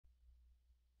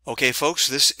Okay, folks,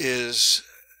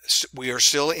 we are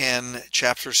still in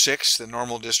Chapter 6, the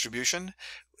normal distribution.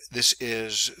 This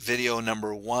is video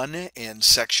number 1 in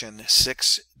section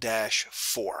 6-4.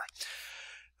 All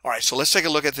right, so let's take a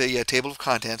look at the table of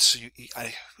contents.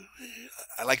 I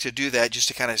like to do that just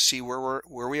to kind of see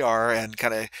where we are and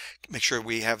kind of make sure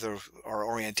we have our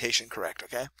orientation correct,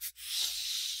 okay?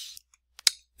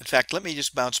 In fact, let me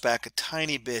just bounce back a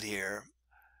tiny bit here.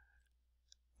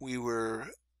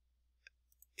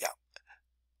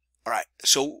 All right,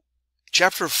 so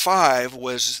Chapter 5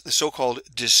 was the so-called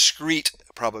discrete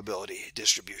probability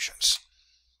distributions.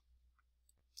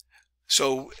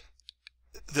 So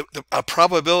a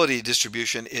probability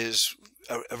distribution is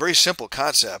a very simple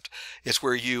concept. It's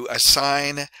where you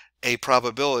assign a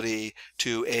probability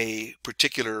to a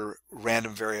particular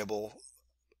random variable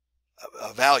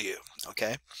value,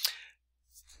 okay?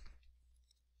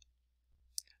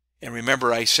 And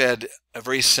remember, I said a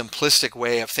very simplistic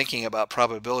way of thinking about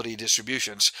probability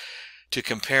distributions to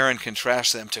compare and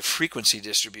contrast them to frequency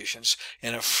distributions.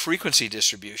 And a frequency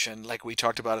distribution, like we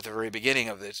talked about at the very beginning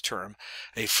of the term,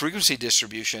 a frequency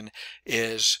distribution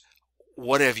is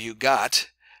what have you got,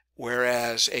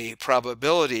 whereas a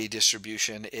probability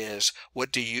distribution is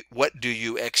what do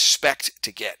you expect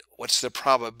to get? What's the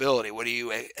probability? What are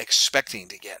you expecting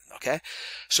to get? Okay,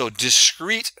 so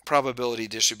discrete probability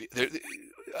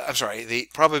the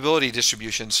probability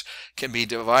distributions can be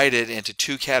divided into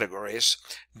two categories,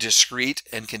 discrete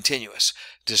and continuous.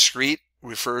 Discrete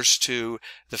refers to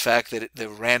the fact that the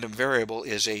random variable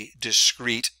is a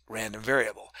discrete random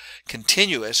variable.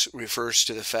 Continuous refers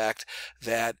to the fact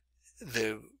that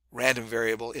the random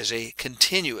variable is a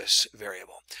continuous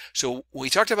variable. So when we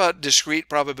talked about discrete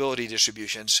probability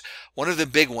distributions, one of the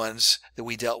big ones that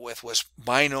we dealt with was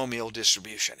binomial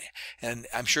distribution. And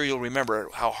I'm sure you'll remember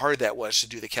how hard that was to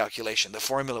do the calculation. The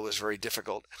formula was very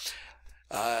difficult,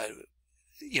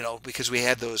 because we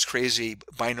had those crazy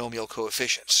binomial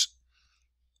coefficients.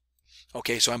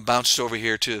 Okay, so I'm bounced over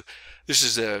here to, this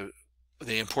is the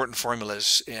important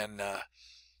formulas in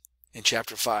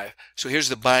Chapter 5. So here's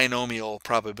the binomial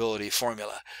probability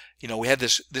formula. We had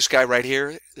this guy right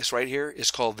here. This right here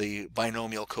is called the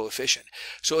binomial coefficient.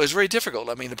 So it was very difficult.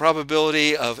 I mean, the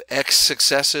probability of x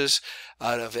successes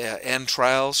out of n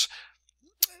trials,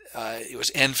 it was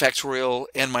n factorial,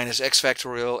 n minus x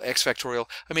factorial, x factorial.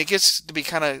 I mean, it gets to be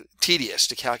kind of tedious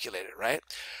to calculate it, right?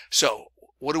 So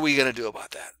what are we going to do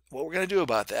about that? What we're going to do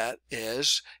about that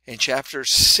is in Chapter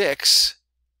 6,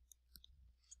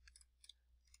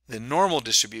 the normal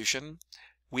distribution,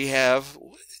 we have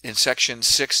in section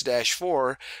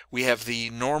 6-4, we have the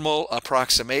normal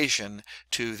approximation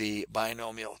to the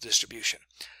binomial distribution.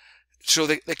 So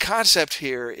the concept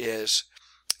here is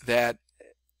that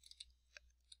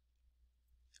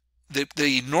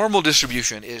the normal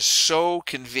distribution is so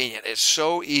convenient, it's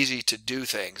so easy to do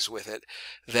things with it,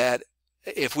 that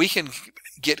if we can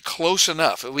get close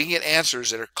enough, if we can get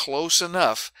answers that are close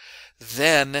enough,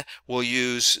 then we'll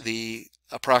use the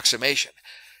approximation.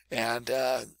 And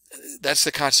that's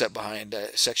the concept behind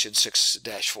section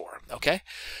 6-4. Okay,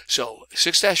 so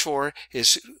 6-4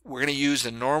 is we're going to use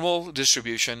the normal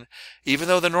distribution, even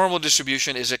though the normal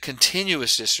distribution is a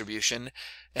continuous distribution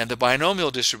and the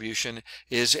binomial distribution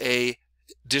is a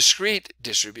discrete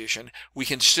distribution. We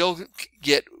can still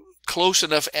get close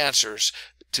enough answers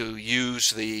to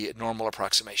use the normal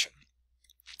approximation.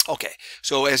 Okay,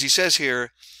 so as he says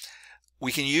here,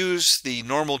 we can use the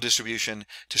normal distribution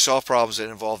to solve problems that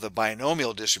involve the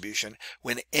binomial distribution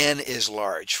when n is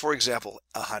large. For example,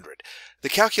 100. The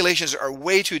calculations are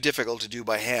way too difficult to do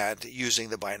by hand using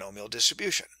the binomial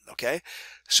distribution. Okay,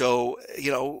 so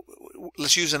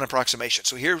let's use an approximation.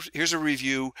 So here's a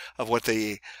review of what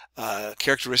the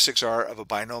characteristics are of a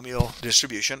binomial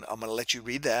distribution. I'm going to let you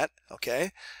read that.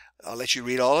 Okay, I'll let you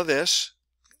read all of this.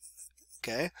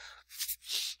 Okay.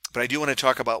 But I do want to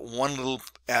talk about one little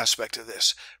aspect of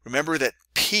this. Remember that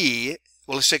P,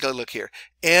 well, let's take a look here.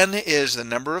 N is the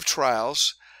number of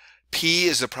trials. P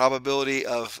is the probability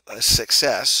of a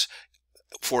success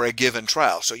for a given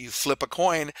trial. So you flip a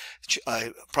coin,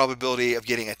 probability of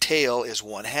getting a tail is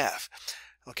 1/2.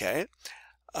 Okay.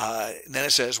 Then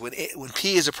it says when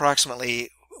P is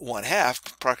approximately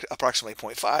 1/2, approximately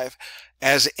 0.5,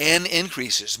 as n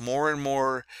increases, more and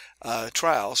more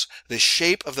trials, the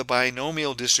shape of the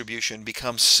binomial distribution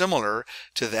becomes similar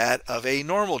to that of a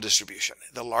normal distribution.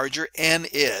 The larger n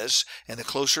is, and the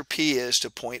closer P is to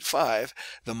 0.5,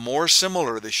 the more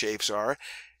similar the shapes are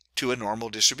to a normal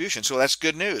distribution. So that's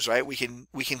good news, right? We can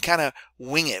kind of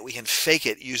wing it. We can fake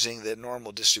it using the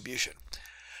normal distribution.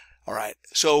 All right,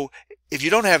 so if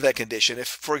you don't have that condition, if,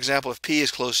 for example, if P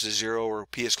is close to 0 or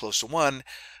P is close to 1,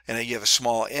 and you have a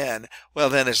small n, well,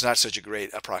 then it's not such a great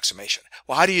approximation.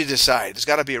 Well, how do you decide? There's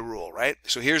got to be a rule, right?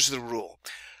 So here's the rule.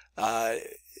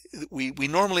 We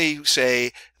normally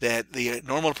say that the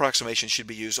normal approximation should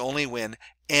be used only when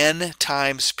n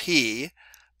times p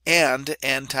and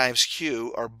n times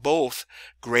q are both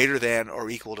greater than or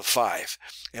equal to 5.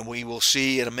 And we will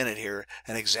see in a minute here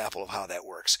an example of how that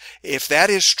works. If that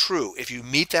is true, if you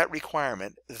meet that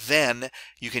requirement, then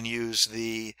you can use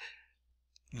the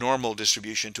normal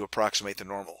distribution to approximate the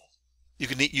normal. You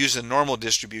can use the normal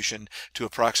distribution to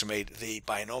approximate the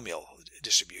binomial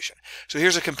distribution. So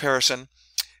here's a comparison.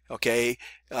 Okay,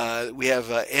 we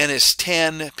have n is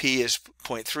 10, p is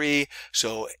 0.3,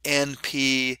 so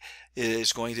np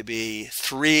is going to be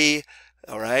 3.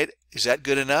 All right, is that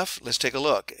good enough? Let's take a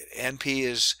look. np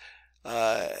is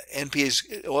oh,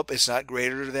 it's not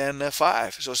greater than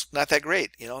 5, so it's not that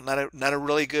great. You know, not a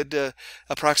really good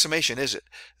approximation, is it?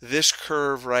 This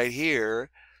curve right here,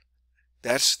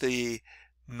 that's the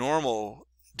normal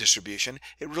distribution.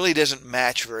 It really doesn't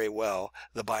match very well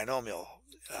the binomial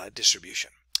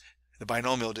distribution. The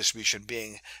binomial distribution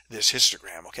being this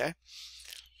histogram, okay?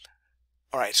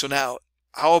 All right, so now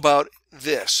how about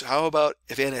this? How about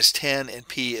if n is 10 and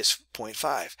p is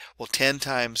 0.5? Well, 10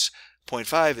 times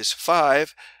 0.5 is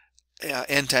 5.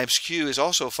 N times q is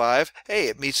also 5. Hey,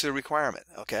 it meets the requirement,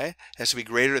 okay? It has to be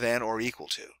greater than or equal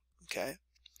to, okay?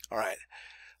 All right.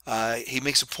 He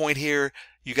makes a point here.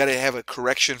 You got to have a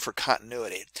correction for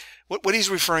continuity. What he's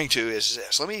referring to is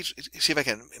this. Let me see if I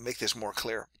can make this more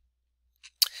clear.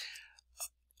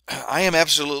 I am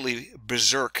absolutely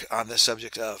berserk on the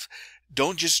subject of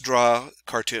don't just draw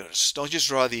cartoons. Don't just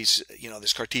draw these,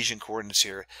 this Cartesian coordinates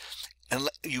here. And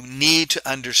you need to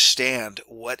understand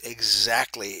what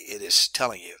exactly it is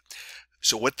telling you.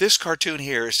 So what this cartoon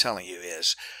here is telling you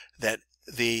is that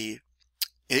it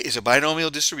is a binomial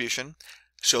distribution.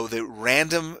 So the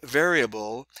random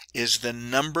variable is the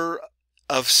number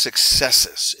of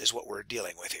successes is what we're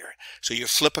dealing with here. So you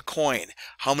flip a coin.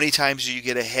 How many times do you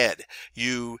get ahead?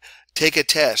 You take a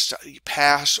test. You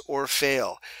pass or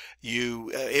fail.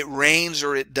 It rains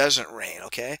or it doesn't rain.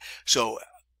 Okay. So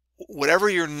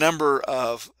whatever the number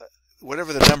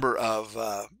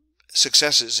of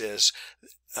successes is,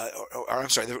 I'm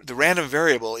sorry, the random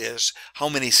variable is how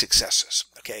many successes.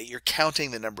 Okay. You're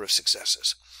counting the number of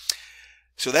successes.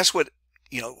 So that's what,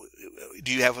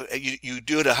 do you have, you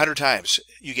do it 100 times.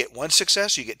 You get 1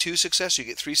 success, you get 2 success, you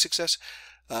get 3 success.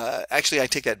 Actually, I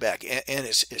take that back. N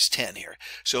is 10 here.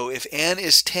 So if n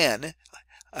is 10,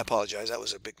 I apologize, that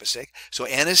was a big mistake. So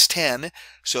n is 10,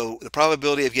 so the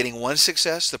probability of getting 1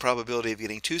 success, the probability of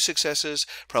getting 2 successes,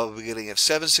 probability of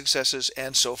 7 successes,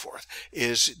 and so forth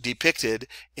is depicted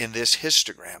in this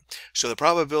histogram. So the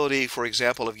probability, for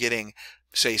example, of getting,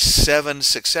 say, 7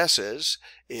 successes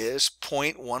is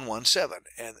 0.117,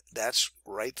 and that's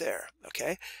right there,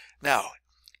 okay? Now,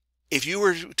 if you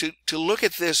were to look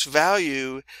at this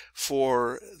value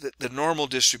for the normal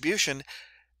distribution,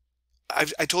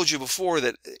 I told you before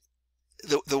that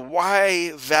the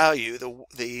y value,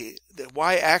 the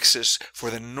y-axis for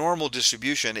the normal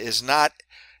distribution is not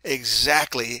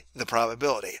exactly the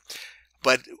probability,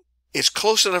 but it's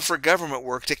close enough for government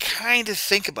work to kind of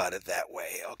think about it that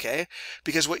way, okay?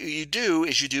 Because what you do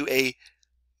is you do a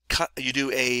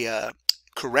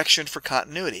correction for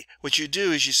continuity. What you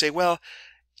do is you say, well,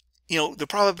 the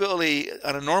probability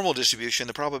on a normal distribution,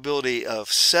 the probability of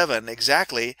 7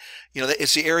 exactly,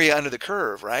 it's the area under the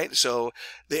curve, right? So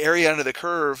the area under the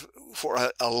curve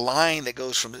for a line that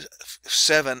goes from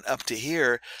 7 up to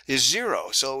here is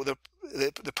 0. So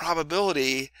the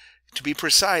probability, to be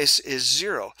precise, is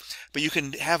 0. But you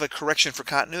can have a correction for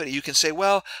continuity. You can say,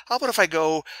 well, how about if I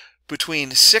go between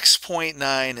 6.9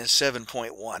 and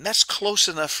 7.1? That's close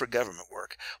enough for government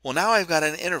work. Well, now I've got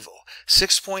an interval,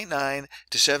 6.9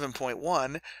 to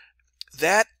 7.1.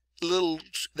 That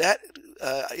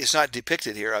is not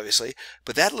depicted here, obviously,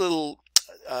 but that little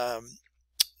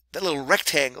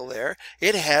rectangle there,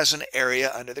 it has an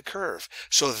area under the curve.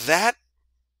 So that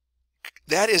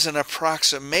is an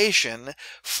approximation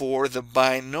for the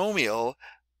binomial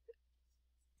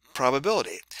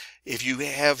probability. If you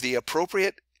have the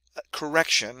appropriate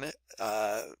correction,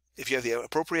 if you have the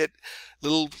appropriate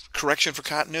little correction for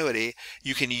continuity,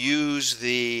 you can use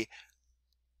the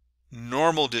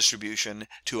normal distribution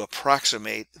to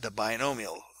approximate the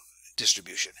binomial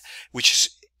distribution, which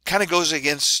kind of goes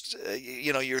against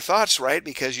your thoughts, right?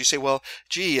 Because you say, well,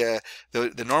 gee,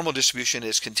 the normal distribution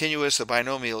is continuous, the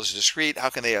binomial is discrete. How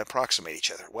can they approximate each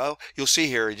other? Well, you'll see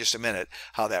here in just a minute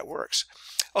how that works.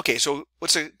 Okay, so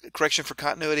what's a correction for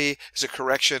continuity? Is a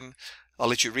correction. I'll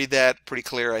let you read that. Pretty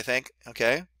clear, I think.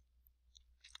 Okay.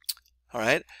 All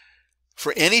right.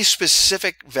 For any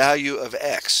specific value of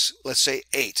x, let's say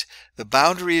 8, the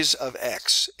boundaries of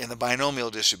x in the binomial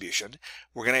distribution,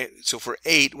 so for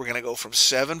 8, we're going to go from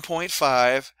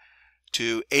 7.5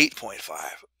 to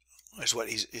 8.5, is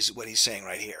what he's saying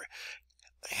right here.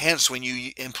 Hence, when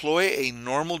you employ a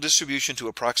normal distribution to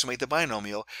approximate the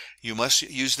binomial, you must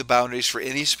use the boundaries for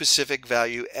any specific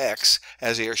value x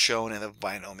as they are shown in the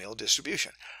binomial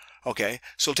distribution. Okay,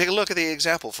 so take a look at the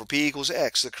example. For p equals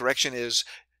x, the correction is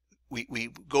we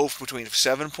go between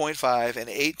 7.5 and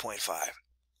 8.5.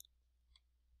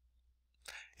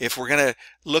 If we're going to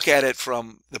look at it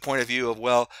from the point of view of,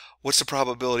 well, what's the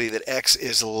probability that x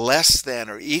is less than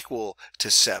or equal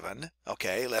to 7?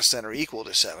 Okay, less than or equal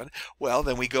to 7. Well,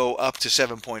 then we go up to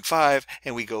 7.5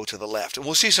 and we go to the left. And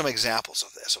we'll see some examples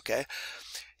of this, okay?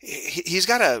 He's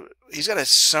got a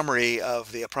summary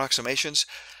of the approximations.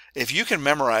 If you can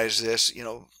memorize this, you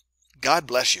know, God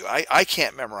bless you. I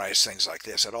can't memorize things like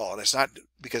this at all. And it's not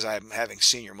because I'm having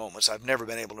senior moments. I've never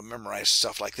been able to memorize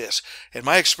stuff like this. And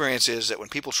my experience is that when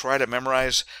people try to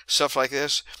memorize stuff like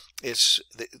this,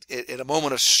 in a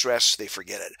moment of stress, they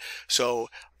forget it. So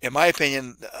in my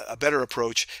opinion, a better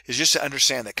approach is just to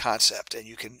understand the concept, and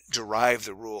you can derive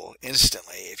the rule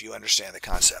instantly if you understand the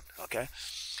concept, okay?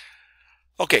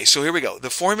 Okay, so here we go.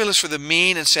 The formulas for the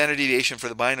mean and standard deviation for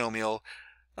the binomial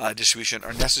distribution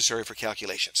are necessary for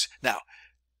calculations. Now,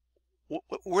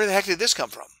 where the heck did this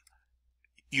come from?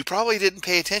 You probably didn't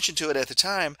pay attention to it at the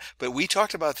time, but we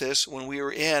talked about this when we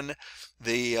were in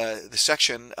the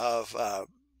section of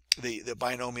the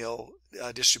binomial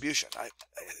distribution. Let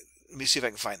me see if I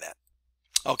can find that.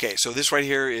 Okay, so this right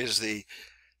here is the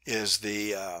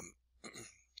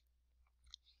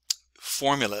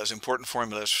formulas, important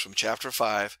formulas from chapter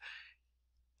 5.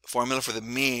 Formula for the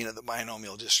mean of the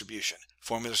binomial distribution.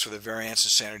 Formulas for the variance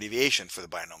and standard deviation for the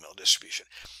binomial distribution.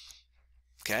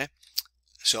 Okay,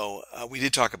 so we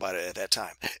did talk about it at that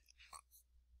time.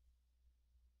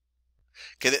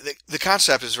 Okay, the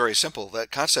concept is very simple. The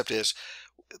concept is,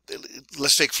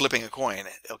 let's take flipping a coin.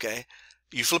 Okay,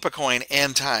 you flip a coin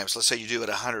n times. Let's say you do it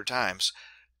 100 times.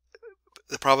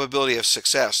 The probability of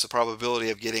success, the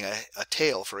probability of getting a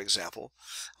tail, for example,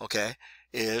 okay,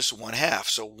 is 1/2.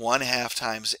 So 1/2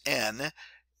 times n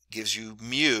gives you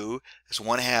mu. It's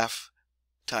 1/2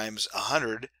 times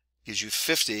 100 gives you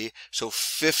 50. So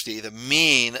 50, the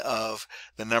mean of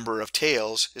the number of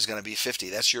tails is going to be 50.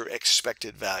 That's your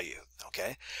expected value,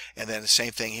 okay? And then the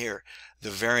same thing here,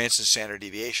 the variance and standard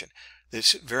deviation.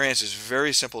 This variance is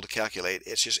very simple to calculate.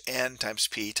 It's just n times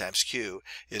p times q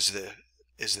is the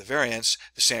variance.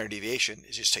 The standard deviation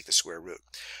is just take the square root.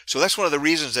 So that's one of the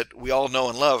reasons that we all know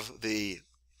and love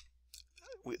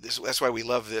that's why we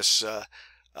love this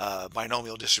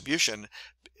binomial distribution,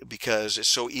 because it's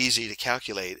so easy to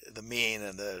calculate the mean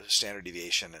and the standard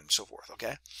deviation and so forth.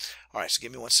 Okay, all right, so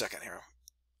give me 1 second here.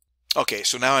 Okay,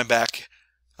 so now I'm back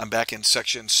in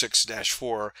section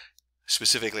 6-4.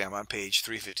 Specifically, I'm on page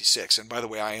 356, and by the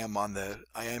way, I am in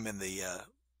the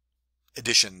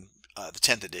edition, the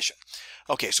 10th edition.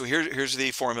 Okay, so here's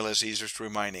the formulas. He's just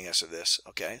reminding us of this.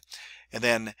 Okay, and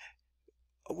then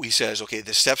we says, okay,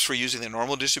 the steps for using the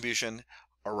normal distribution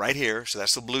are right here. So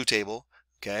that's the blue table.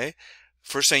 Okay,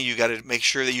 first thing, you got to make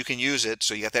sure that you can use it.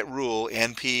 So you got that rule,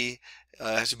 NP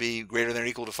has to be greater than or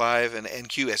equal to 5, and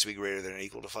NQ has to be greater than or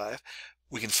equal to 5.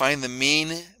 We can find the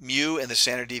mean, mu, and the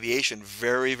standard deviation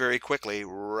very, very quickly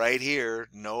right here.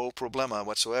 No problema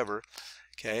whatsoever.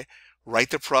 Okay, write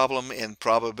the problem in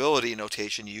probability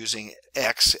notation using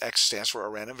x. X stands for a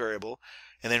random variable.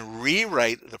 And then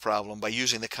rewrite the problem by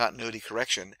using the continuity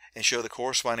correction and show the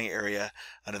corresponding area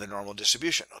under the normal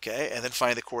distribution. Okay, and then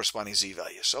find the corresponding z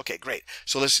values. Okay, great.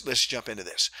 So let's jump into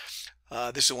this.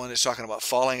 This is the one that's talking about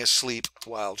falling asleep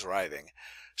while driving.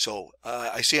 So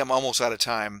I see I'm almost out of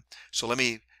time. So let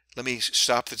me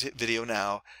stop the video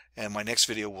now, and my next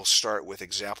video will start with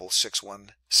example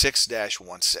 6-16.